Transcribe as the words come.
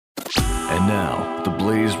And now, the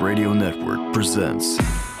Blaze Radio Network presents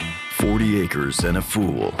 40 Acres and a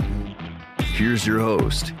Fool. Here's your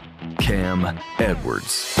host, Cam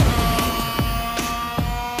Edwards.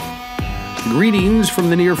 Greetings from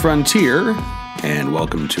the near frontier, and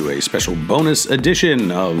welcome to a special bonus edition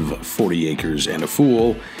of 40 Acres and a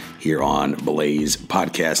Fool here on Blaze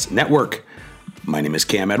Podcast Network. My name is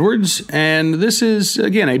Cam Edwards, and this is,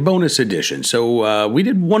 again, a bonus edition. So we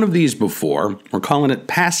did one of these before. We're calling it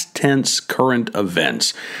Past Tense Current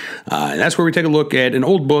Events. And that's where we take a look at an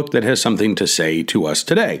old book that has something to say to us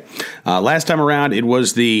today. Last time around, it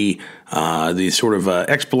was the sort of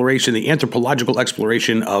exploration, the anthropological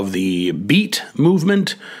exploration of the Beat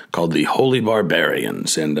movement called the Holy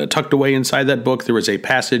Barbarians. And tucked away inside that book, there was a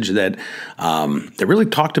passage that really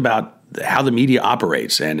talked about how the media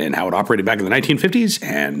operates and how it operated back in the 1950s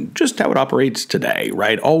and just how it operates today,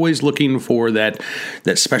 right? Always looking for that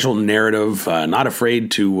special narrative, not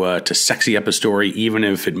afraid to sexy up a story, even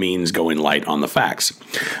if it means going light on the facts.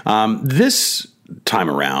 This time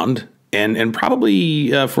around, and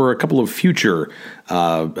probably for a couple of future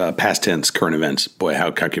past tense current events. Boy,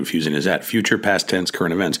 how confusing is that? Future past tense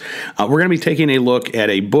current events. We're going to be taking a look at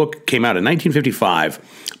a book came out in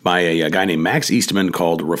 1955 by a guy named Max Eastman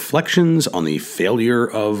called Reflections on the Failure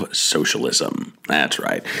of Socialism. That's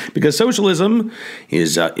right. Because socialism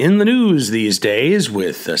is in the news these days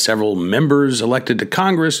with several members elected to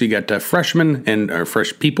Congress. You got freshmen and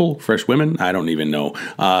fresh people, fresh women, I don't even know,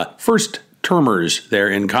 first termers there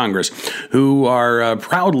in Congress who are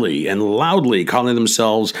proudly and loudly calling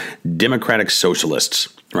themselves democratic socialists,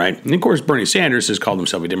 right? And of course, Bernie Sanders has called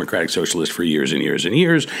himself a democratic socialist for years and years and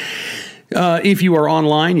years. If you are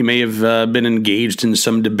online, you may have been engaged in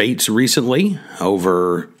some debates recently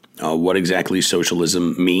over what exactly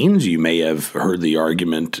socialism means. You may have heard the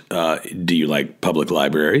argument, do you like public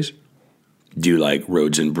libraries? Do you like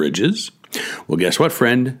roads and bridges? Well, guess what,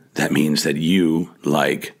 friend? That means that you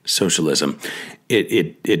like socialism.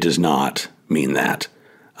 It does not mean that.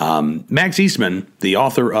 Max Eastman, the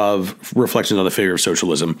author of Reflections on the Failure of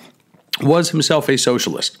Socialism, was himself a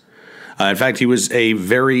socialist. In fact, he was a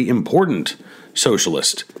very important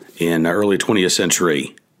socialist in early 20th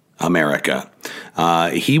century America.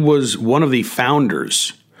 He was one of the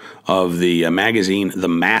founders of the magazine The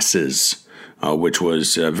Masses, which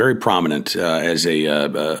was very prominent as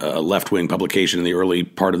a left-wing publication in the early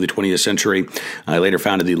part of the 20th century. I later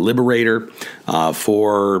founded The Liberator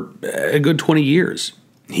for a good 20 years.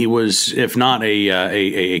 He was, if not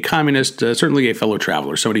a communist, certainly a fellow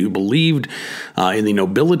traveler, somebody who believed in the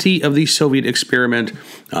nobility of the Soviet experiment,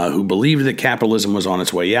 who believed that capitalism was on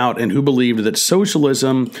its way out, and who believed that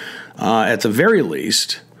socialism, at the very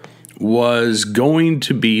least, was going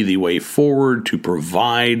to be the way forward to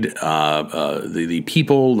provide the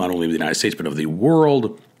people, not only of the United States, but of the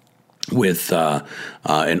world, with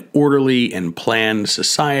an orderly and planned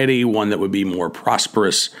society, one that would be more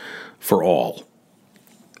prosperous for all.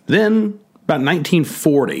 Then, about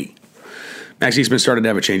 1940, Max Eastman started to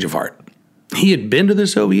have a change of heart. He had been to the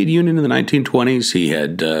Soviet Union in the 1920s. He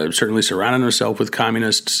had certainly surrounded himself with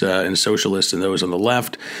communists and socialists and those on the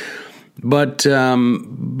left. But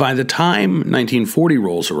by the time 1940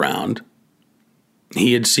 rolls around,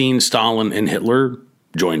 he had seen Stalin and Hitler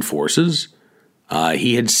join forces.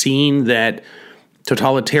 He had seen that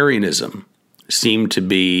totalitarianism seemed to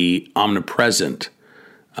be omnipresent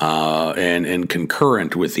and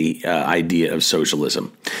concurrent with the idea of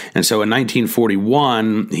socialism. And so in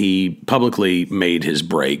 1941, he publicly made his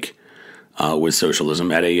break with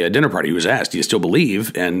socialism at a dinner party. He was asked, do you still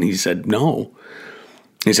believe? And he said, no.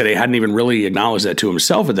 He said he hadn't even really acknowledged that to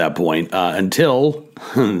himself at that point until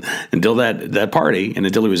that party and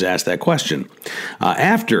until he was asked that question.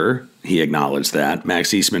 After he acknowledged that,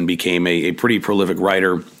 Max Eastman became a pretty prolific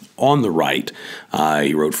writer on the right.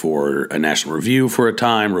 He wrote for a National Review for a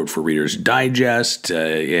time, wrote for Reader's Digest,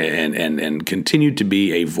 and continued to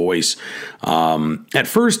be a voice at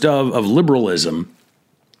first of liberalism.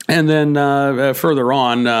 And then further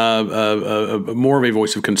on, more of a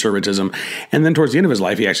voice of conservatism. And then towards the end of his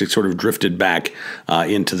life, he actually sort of drifted back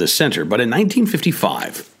into the center. But in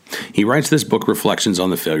 1955, he writes this book, Reflections on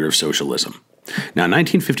the Failure of Socialism. Now, in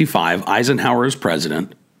 1955, Eisenhower is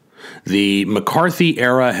president. The McCarthy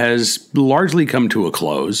era has largely come to a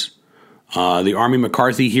close. The Army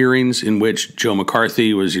McCarthy hearings, in which Joe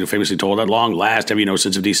McCarthy was famously told, "At long last, have you no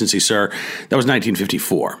sense of decency, sir?" That was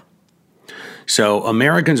 1954. So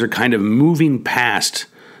Americans are kind of moving past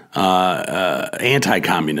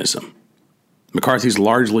anti-communism. McCarthy's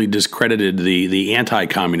largely discredited the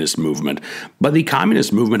anti-communist movement, but the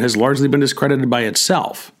communist movement has largely been discredited by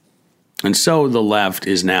itself. And so the left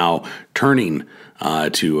is now turning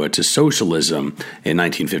to socialism in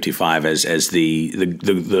 1955 as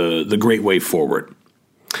the great way forward.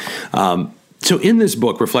 So in this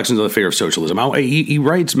book, Reflections on the Failure of Socialism, he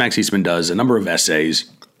writes, Max Eastman does, a number of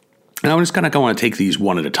essays, and I just kind of want to take these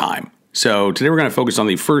one at a time. So today we're going to focus on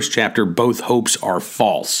the first chapter, Both Hopes Are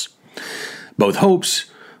False. Both hopes,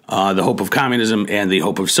 the hope of communism and the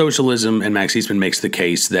hope of socialism, and Max Eastman makes the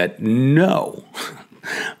case that no,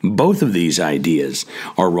 both of these ideas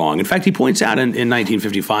are wrong. In fact, he points out in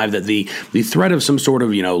 1955 that the threat of some sort of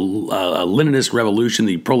Leninist revolution,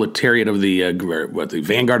 the proletariat of the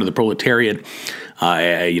vanguard of the proletariat,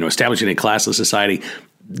 establishing a classless society,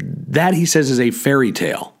 that he says is a fairy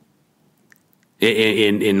tale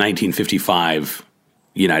in 1955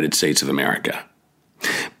 United States of America.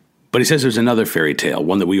 But he says there's another fairy tale,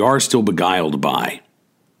 one that we are still beguiled by.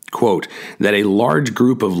 Quote, that a large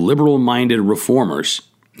group of liberal-minded reformers,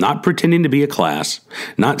 not pretending to be a class,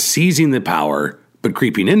 not seizing the power, but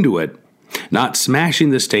creeping into it, not smashing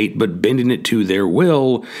the state, but bending it to their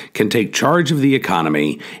will, can take charge of the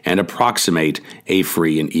economy and approximate a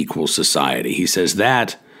free and equal society. He says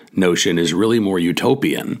that notion is really more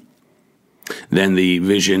utopian than the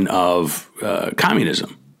vision of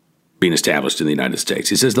communism being established in the United States.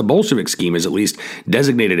 He says the Bolshevik scheme has at least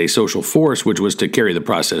designated a social force which was to carry the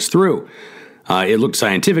process through. It looked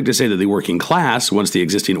scientific to say that the working class, once the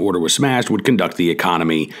existing order was smashed, would conduct the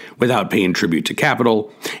economy without paying tribute to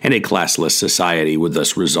capital, and a classless society would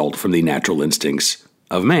thus result from the natural instincts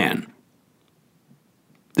of man.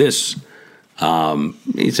 This,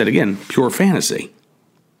 he said again, pure fantasy.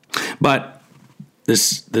 But the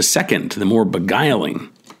second, the more beguiling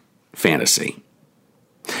fantasy,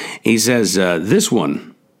 he says this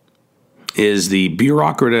one is the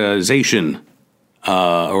bureaucratization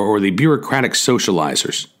or the bureaucratic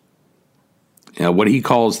socializers, what he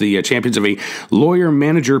calls the champions of a lawyer,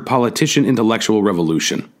 manager, politician, intellectual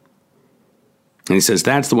revolution. And he says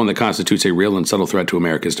that's the one that constitutes a real and subtle threat to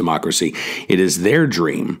America's democracy. It is their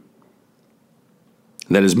dream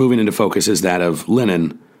that is moving into focus as that of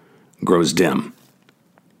Lenin grows dim.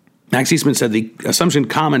 Max Eastman said the assumption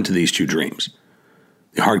common to these two dreams,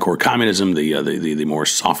 the hardcore communism, the more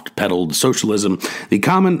soft-pedaled socialism, the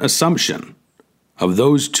common assumption of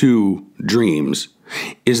those two dreams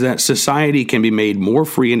is that society can be made more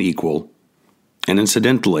free and equal, and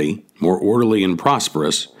incidentally, more orderly and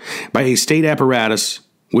prosperous, by a state apparatus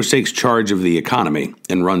which takes charge of the economy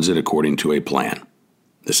and runs it according to a plan.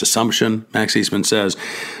 This assumption, Max Eastman says,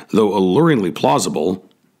 though alluringly plausible,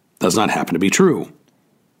 does not happen to be true.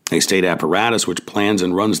 A state apparatus which plans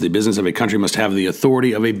and runs the business of a country must have the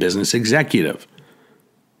authority of a business executive.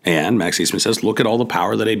 And, Max Eastman says, look at all the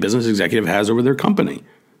power that a business executive has over their company.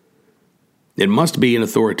 It must be an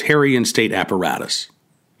authoritarian state apparatus,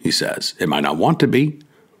 he says. It might not want to be,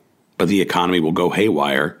 but the economy will go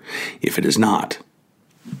haywire if it is not.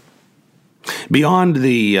 Beyond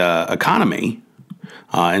the economy,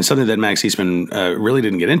 and something that Max Eastman really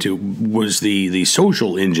didn't get into, was the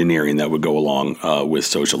social engineering that would go along with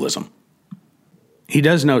socialism. He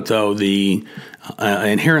does note, though, the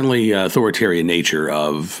inherently authoritarian nature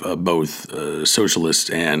of both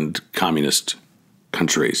socialist and communist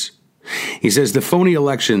countries. He says the phony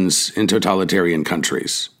elections in totalitarian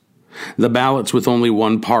countries, the ballots with only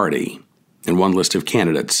one party and one list of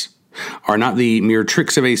candidates, are not the mere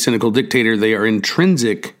tricks of a cynical dictator. They are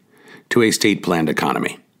intrinsic to a state-planned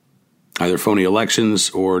economy. Either phony elections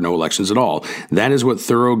or no elections at all. That is what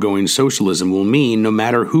thoroughgoing socialism will mean no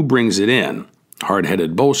matter who brings it in.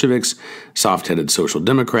 Hard-headed Bolsheviks, soft-headed social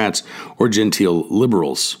democrats, or genteel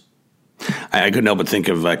liberals. I couldn't help but think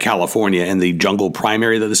of California and the jungle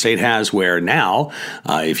primary that the state has, where now,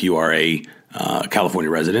 if you are a California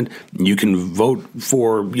resident, you can vote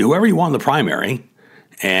for whoever you want in the primary,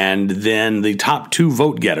 and then the top two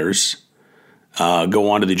vote getters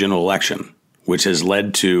go on to the general election, which has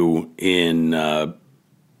led to, in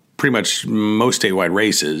pretty much most statewide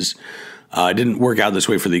races, it didn't work out this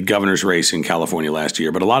way for the governor's race in California last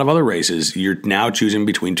year, but a lot of other races, you're now choosing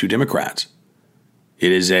between two Democrats.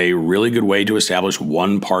 It is a really good way to establish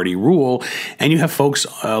one-party rule, and you have folks,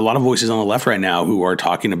 a lot of voices on the left right now who are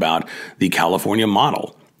talking about the California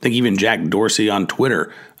model. I think even Jack Dorsey on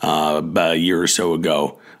Twitter a year or so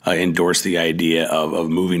ago endorsed the idea of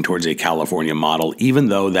moving towards a California model, even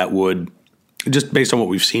though that would, just based on what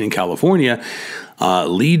we've seen in California,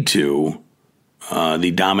 lead to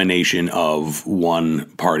the domination of one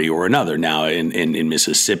party or another. Now, in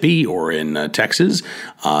Mississippi or in Texas,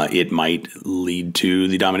 it might lead to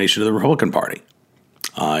the domination of the Republican Party.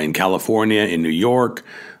 In California, in New York,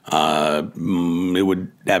 it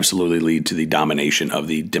would absolutely lead to the domination of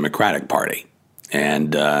the Democratic Party.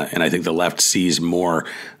 And I think the left sees more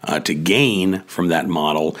to gain from that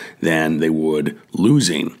model than they would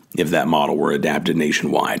losing if that model were adapted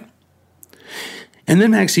nationwide. And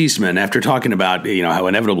then Max Eastman, after talking about how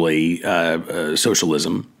inevitably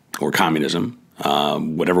socialism or communism,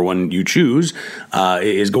 whatever one you choose,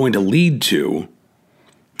 is going to lead to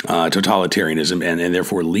totalitarianism and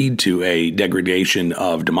therefore lead to a degradation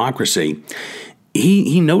of democracy.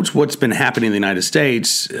 He notes what's been happening in the United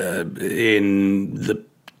States in the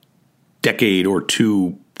decade or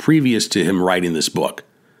two previous to him writing this book.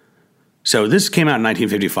 So this came out in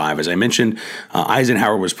 1955. As I mentioned,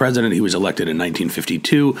 Eisenhower was president. He was elected in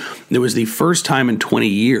 1952. It was the first time in 20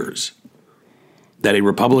 years that a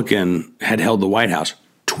Republican had held the White House.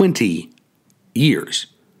 20 years.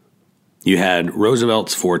 You had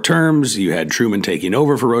Roosevelt's 4 terms. You had Truman taking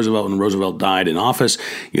over for Roosevelt when Roosevelt died in office.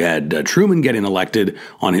 You had Truman getting elected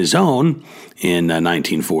on his own in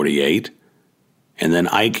 1948. And then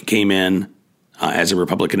Ike came in as a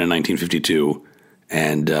Republican in 1952,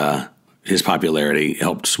 and his popularity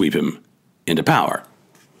helped sweep him into power.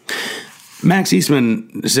 Max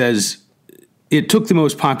Eastman says, it took the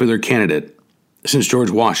most popular candidate since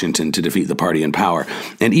George Washington to defeat the party in power,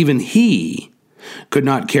 and even he could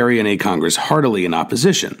not carry in a Congress heartily in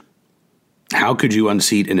opposition. How could you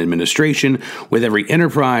unseat an administration with every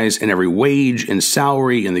enterprise and every wage and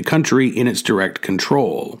salary in the country in its direct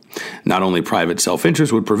control? Not only private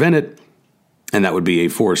self-interest would prevent it, and that would be a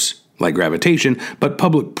force like gravitation, but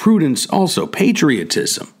public prudence also,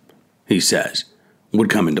 patriotism, he says, would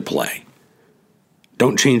come into play.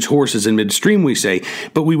 Don't change horses in midstream, we say,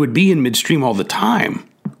 but we would be in midstream all the time,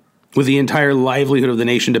 with the entire livelihood of the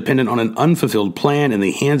nation dependent on an unfulfilled plan in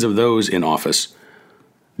the hands of those in office.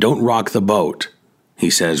 Don't rock the boat, he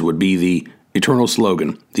says, would be the eternal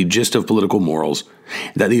slogan, the gist of political morals.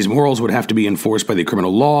 That these morals would have to be enforced by the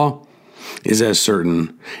criminal law is as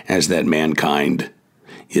certain as that mankind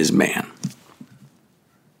is man.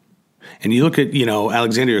 And you look at,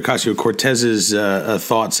 Alexandria Ocasio-Cortez's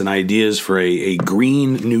thoughts and ideas for a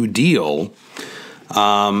Green New Deal.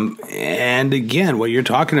 And again, what you're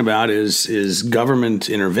talking about is government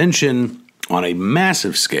intervention on a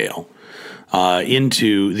massive scale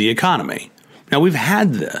into the economy. Now, we've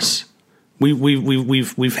had this.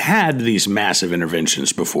 We've had these massive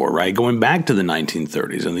interventions before, right? Going back to the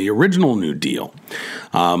 1930s and the original New Deal,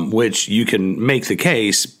 which you can make the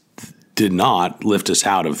case did not lift us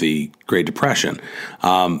out of the Great Depression.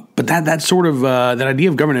 But that sort of that idea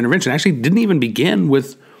of government intervention actually didn't even begin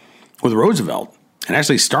with Roosevelt. It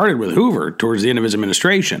actually started with Hoover towards the end of his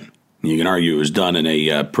administration. You can argue it was done in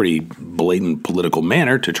a pretty blatant political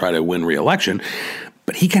manner to try to win re-election,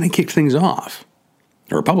 but he kind of kicked things off,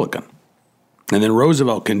 a Republican. And then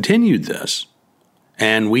Roosevelt continued this,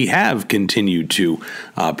 and we have continued to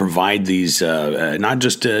provide these not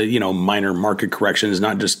just minor market corrections,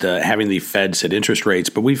 not just having the Fed set interest rates,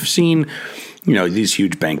 but we've seen these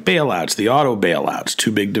huge bank bailouts, the auto bailouts,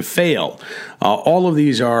 too big to fail. All of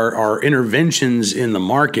these are interventions in the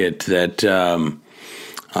market that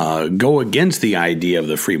go against the idea of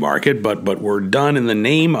the free market, but were done in the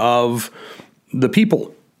name of the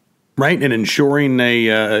people, right? And ensuring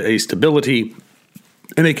a stability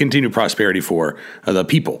and a continued prosperity for the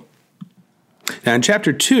people. Now, in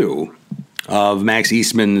Chapter 2 of Max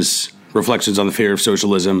Eastman's Reflections on the Fear of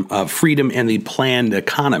Socialism, Freedom and the Planned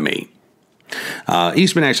Economy,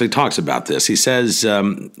 Eastman actually talks about this. He says,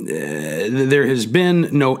 there has been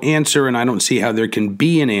no answer, and I don't see how there can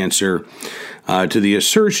be an answer to the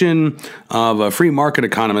assertion of free market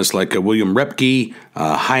economists like William Repke,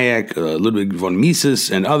 Hayek, Ludwig von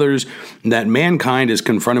Mises, and others, that mankind is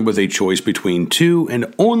confronted with a choice between two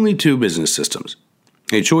and only two business systems,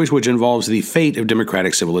 a choice which involves the fate of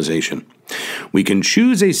democratic civilization. We can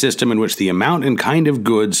choose a system in which the amount and kind of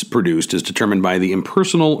goods produced is determined by the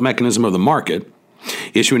impersonal mechanism of the market,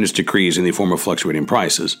 issuing its decrees in the form of fluctuating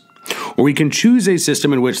prices. Or we can choose a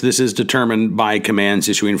system in which this is determined by commands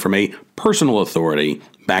issuing from a personal authority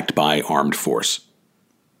backed by armed force.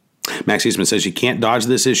 Max Eastman says you can't dodge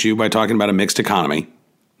this issue by talking about a mixed economy.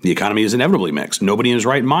 The economy is inevitably mixed. Nobody in his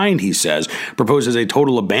right mind, he says, proposes a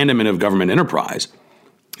total abandonment of government enterprise.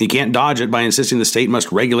 He can't dodge it by insisting the state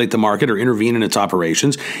must regulate the market or intervene in its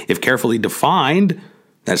operations. If carefully defined,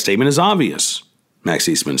 that statement is obvious, Max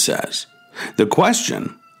Eastman says. The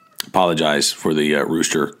question, apologize for the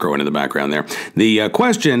rooster crowing in the background there. The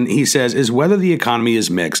question, he says, is whether the economy is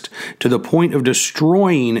mixed to the point of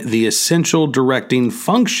destroying the essential directing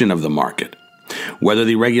function of the market, whether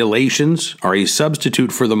the regulations are a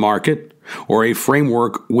substitute for the market or a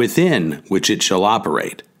framework within which it shall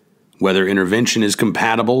operate. whether intervention is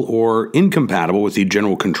compatible or incompatible with the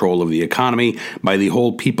general control of the economy by the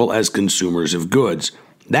whole people as consumers of goods.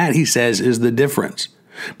 That, he says, is the difference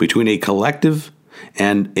between a collective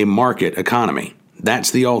and a market economy. That's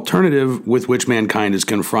the alternative with which mankind is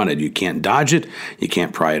confronted. You can't dodge it, you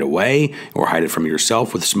can't pry it away or hide it from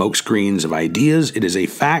yourself with smoke screens of ideas. It is a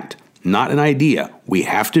fact, not an idea. We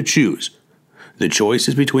have to choose. The choice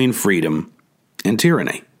is between freedom and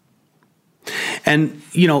tyranny. And,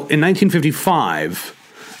 in 1955,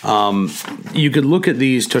 you could look at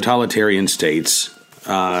these totalitarian states.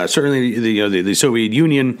 Certainly, the Soviet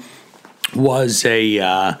Union was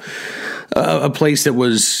a place that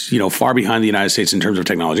was, far behind the United States in terms of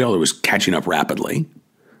technology, although it was catching up rapidly.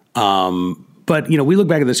 But, we look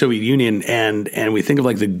back at the Soviet Union and we think of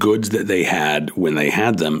like the goods that they had when they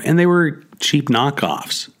had them, and they were cheap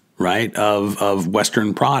knockoffs, right, of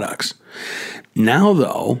Western products. Now,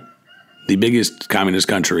 though, the biggest communist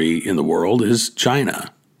country in the world is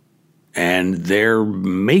China, and they're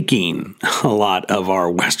making a lot of our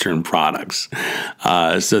Western products.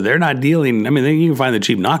 So they're not dealing, you can find the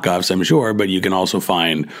cheap knockoffs, I'm sure, but you can also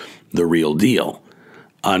find the real deal.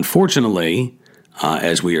 Unfortunately,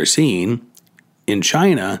 as we are seeing, in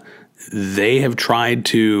China, they have tried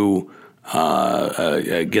to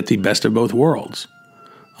get the best of both worlds.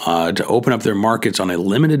 To open up their markets on a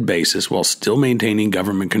limited basis while still maintaining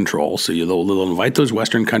government control. So they'll invite those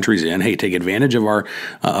Western countries in. Hey, take advantage of our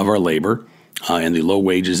labor and the low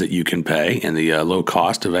wages that you can pay and the low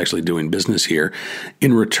cost of actually doing business here.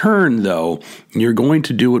 In return, though, you're going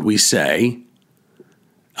to do what we say,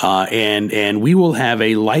 and we will have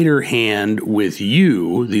a lighter hand with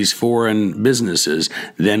you, these foreign businesses,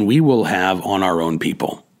 than we will have on our own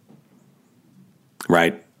people.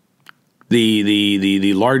 Right?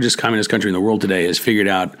 The largest communist country in the world today has figured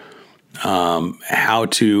out how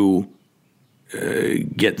to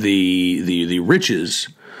get the riches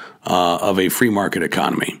of a free market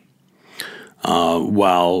economy,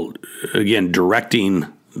 while again directing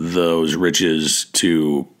those riches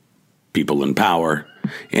to people in power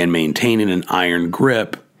and maintaining an iron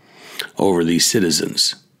grip over these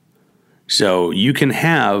citizens. So you can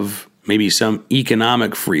have maybe some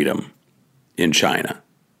economic freedom in China.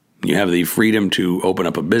 You have the freedom to open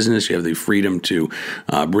up a business. You have the freedom to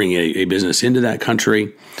bring a business into that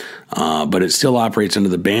country, but it still operates under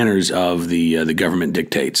the banners of the government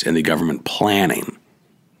dictates and the government planning,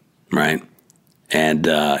 right? And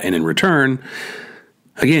in return,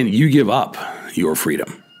 again, you give up your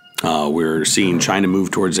freedom. We're seeing China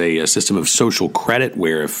move towards a system of social credit,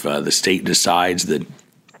 where if the state decides that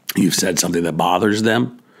you've said something that bothers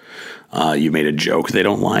them, you made a joke they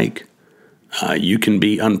don't like, you can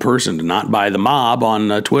be unpersoned, not by the mob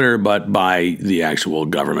on Twitter, but by the actual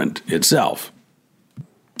government itself.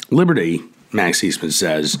 Liberty, Max Eastman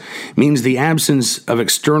says, means the absence of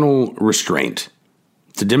external restraint.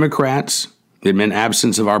 To Democrats, it meant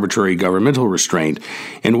absence of arbitrary governmental restraint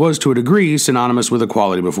and was, to a degree, synonymous with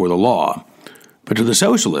equality before the law. But to the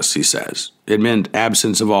socialists, he says, it meant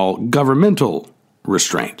absence of all governmental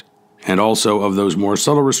restraint, and also of those more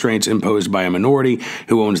subtle restraints imposed by a minority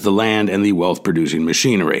who owns the land and the wealth-producing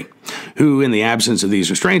machinery, who, in the absence of these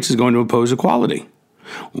restraints, is going to impose equality.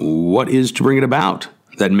 What is to bring it about?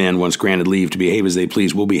 That men, once granted leave to behave as they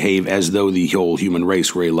please, will behave as though the whole human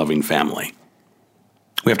race were a loving family.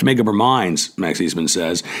 We have to make up our minds, Max Eastman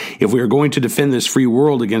says, if we are going to defend this free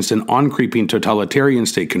world against an on-creeping totalitarian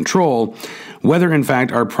state control, whether, in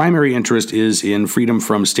fact, our primary interest is in freedom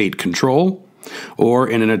from state control, or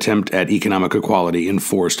in an attempt at economic equality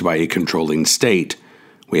enforced by a controlling state.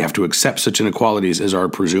 We have to accept such inequalities as are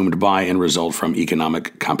presumed by and result from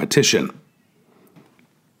economic competition.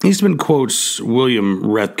 Eastman quotes Wilhelm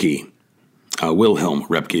Röpke.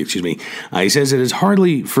 He says, it is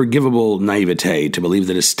hardly forgivable naivete to believe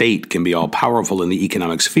that a state can be all-powerful in the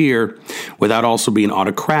economic sphere without also being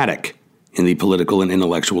autocratic in the political and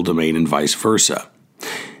intellectual domain and vice versa.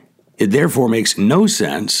 It therefore makes no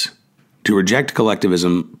sense to reject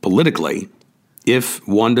collectivism politically if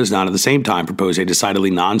one does not at the same time propose a decidedly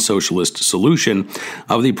non-socialist solution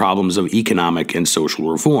of the problems of economic and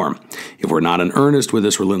social reform. If we're not in earnest with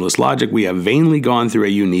this relentless logic, we have vainly gone through a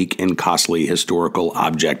unique and costly historical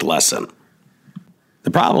object lesson.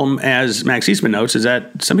 The problem, as Max Eastman notes, is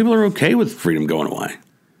that some people are okay with freedom going away.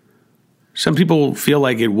 Some people feel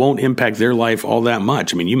like it won't impact their life all that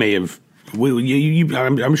much. You may have,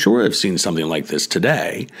 I'm sure I've seen something like this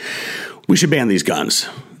today. We should ban these guns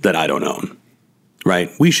that I don't own, right?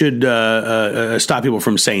 We should stop people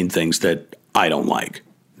from saying things that I don't like.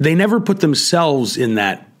 They never put themselves in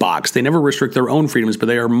that box. They never restrict their own freedoms, but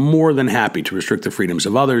they are more than happy to restrict the freedoms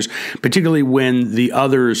of others, particularly when the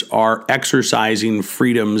others are exercising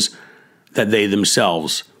freedoms that they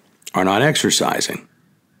themselves are not exercising.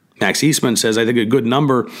 Max Eastman says, I think a good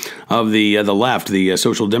number of the left, the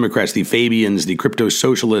social democrats, the Fabians, the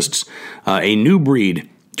crypto-socialists, a new breed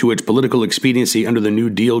to which political expediency under the New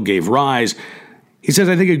Deal gave rise. He says,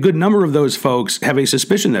 I think a good number of those folks have a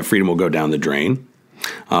suspicion that freedom will go down the drain.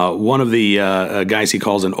 One of the guys he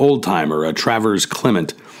calls an old-timer, Travers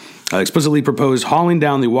Clement, explicitly proposed hauling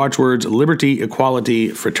down the watchwords liberty, equality,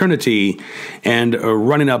 fraternity, and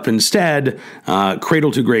running up instead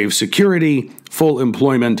cradle-to-grave security, full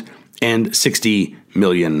employment, and 60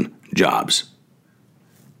 million jobs.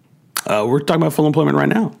 We're talking about full employment right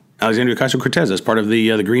now. Alexandria Ocasio-Cortez, as part of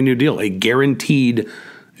the Green New Deal, a guaranteed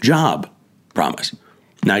job promise.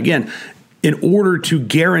 Now, again, in order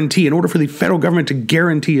for the federal government to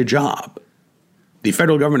guarantee a job, the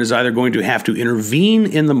federal government is either going to have to intervene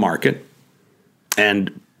in the market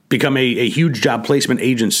and become a huge job placement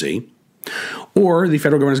agency, or the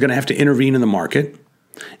federal government is going to have to intervene in the market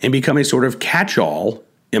and become a sort of catch-all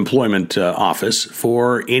employment office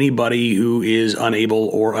for anybody who is unable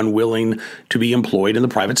or unwilling to be employed in the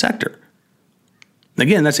private sector.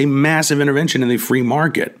 Again, that's a massive intervention in the free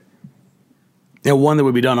market. One that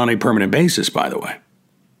would be done on a permanent basis, by the way.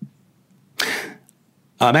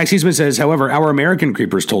 Max Eastman says, however, our American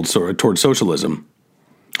creepers toward socialism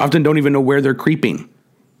often don't even know where they're creeping.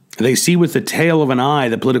 They see with the tail of an eye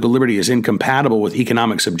that political liberty is incompatible with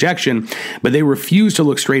economic subjection, but they refuse to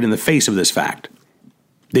look straight in the face of this fact.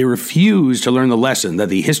 They refuse to learn the lesson that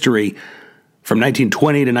the history from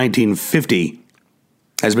 1920 to 1950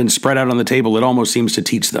 has been spread out on the table. It almost seems to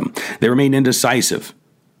teach them. They remain indecisive,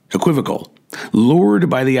 equivocal, lured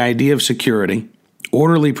by the idea of security,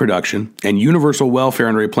 orderly production, and universal welfare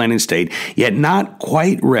under a planning state, yet not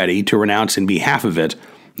quite ready to renounce in behalf of it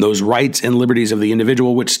those rights and liberties of the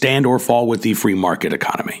individual which stand or fall with the free market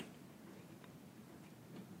economy.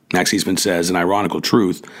 Max Eastman says, an ironical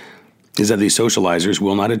truth is that these socializers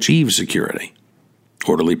will not achieve security,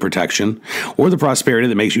 orderly protection, or the prosperity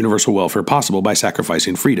that makes universal welfare possible by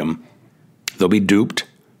sacrificing freedom. They'll be duped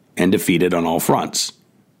and defeated on all fronts.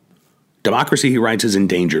 Democracy, he writes, is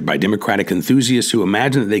endangered by democratic enthusiasts who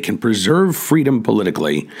imagine that they can preserve freedom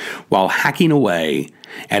politically while hacking away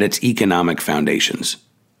at its economic foundations.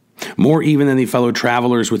 More even than the fellow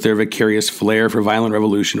travelers with their vicarious flair for violent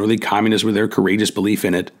revolution or the communists with their courageous belief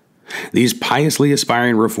in it, these piously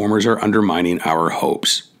aspiring reformers are undermining our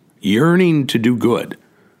hopes, yearning to do good,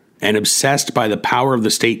 and obsessed by the power of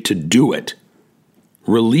the state to do it.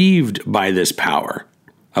 Relieved by this power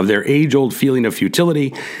of their age-old feeling of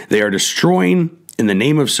futility, they are destroying, in the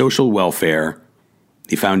name of social welfare,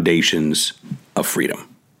 the foundations of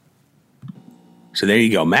freedom. So there you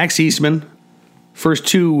go. Max Eastman, first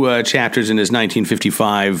two chapters in his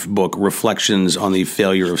 1955 book, Reflections on the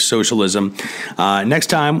Failure of Socialism. Next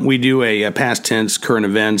time we do a past tense current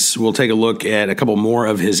events, we'll take a look at a couple more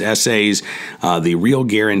of his essays, The Real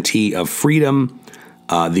Guarantee of Freedom,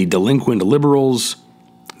 The Delinquent Liberals,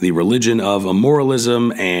 The Religion of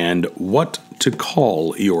Immoralism, and What to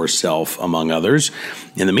Call Yourself, among others.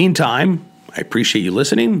 In the meantime, I appreciate you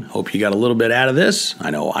listening. Hope you got a little bit out of this. I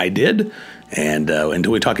know I did. And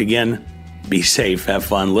until we talk again, be safe, have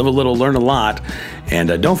fun, live a little, learn a lot,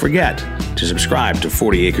 and don't forget to subscribe to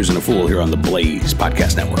 40 Acres and a Fool here on the Blaze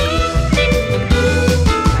Podcast Network.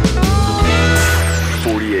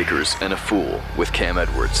 40 Acres and a Fool with Cam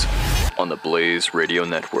Edwards on the Blaze Radio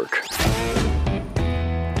Network.